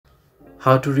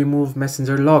how to remove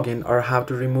Messenger login or how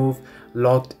to remove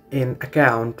logged in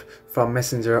account from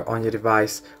Messenger on your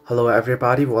device. Hello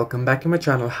everybody, welcome back to my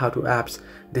channel How to Apps.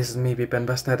 This is me Vipin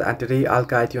Basnet, and today I'll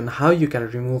guide you on how you can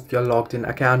remove your logged in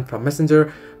account from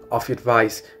Messenger of your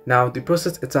device. Now the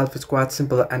process itself is quite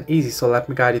simple and easy, so let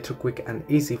me guide you through quick and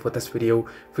easy for this video.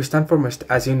 First and foremost,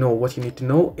 as you know, what you need to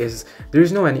know is there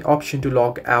is no any option to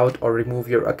log out or remove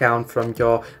your account from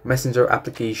your Messenger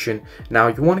application. Now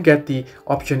you want to get the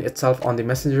option itself on the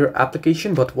Messenger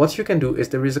application, but what you can do is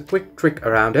there is a quick trick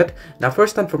around it. Now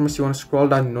first and foremost, you want to scroll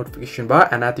down the notification bar,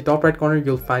 and at the top right corner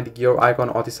you'll find the gear icon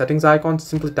or the settings icon.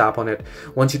 Simply tap on it.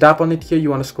 Once you tap on it here, you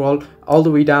want to scroll all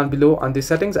the way down below on the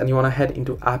settings and you want to head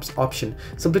into apps option.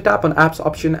 Simply tap on apps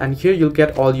option, and here you'll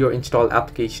get all your installed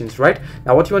applications. Right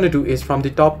now what you want to do is from the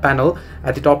top panel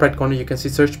at the top right corner you can see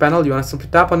search panel. You want to simply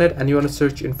tap on it and you want to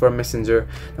search in for Messenger.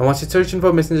 Now once you search in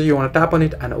for Messenger, you want to tap on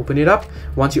it and open it up.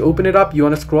 Once you open it up, you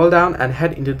want to scroll down and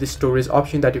head into the storage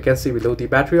option that you can see below the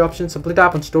battery option. Simply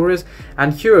tap on storage,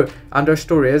 and here under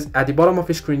storage at the bottom of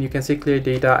your screen you can see clear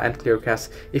data and clear cache.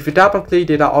 If you tap on clear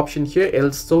data option here,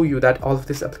 it'll show you that all of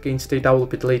this application's data will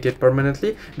be deleted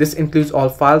permanently. This includes all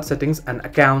file settings and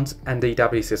accounts and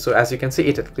databases. So as you can see,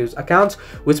 it includes accounts,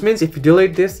 which means if you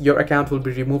delete this, your account will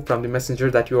be removed from the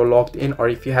Messenger that you are logged in, or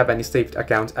if you have any saved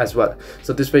accounts as well.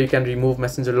 So this way you can remove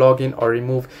Messenger login or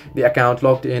remove the account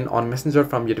logged in on Messenger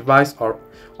from your device or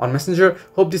on Messenger.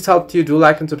 Hope this helped you. Do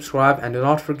like and subscribe, and do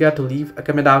not forget to leave a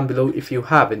comment down below if you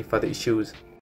have any further issues.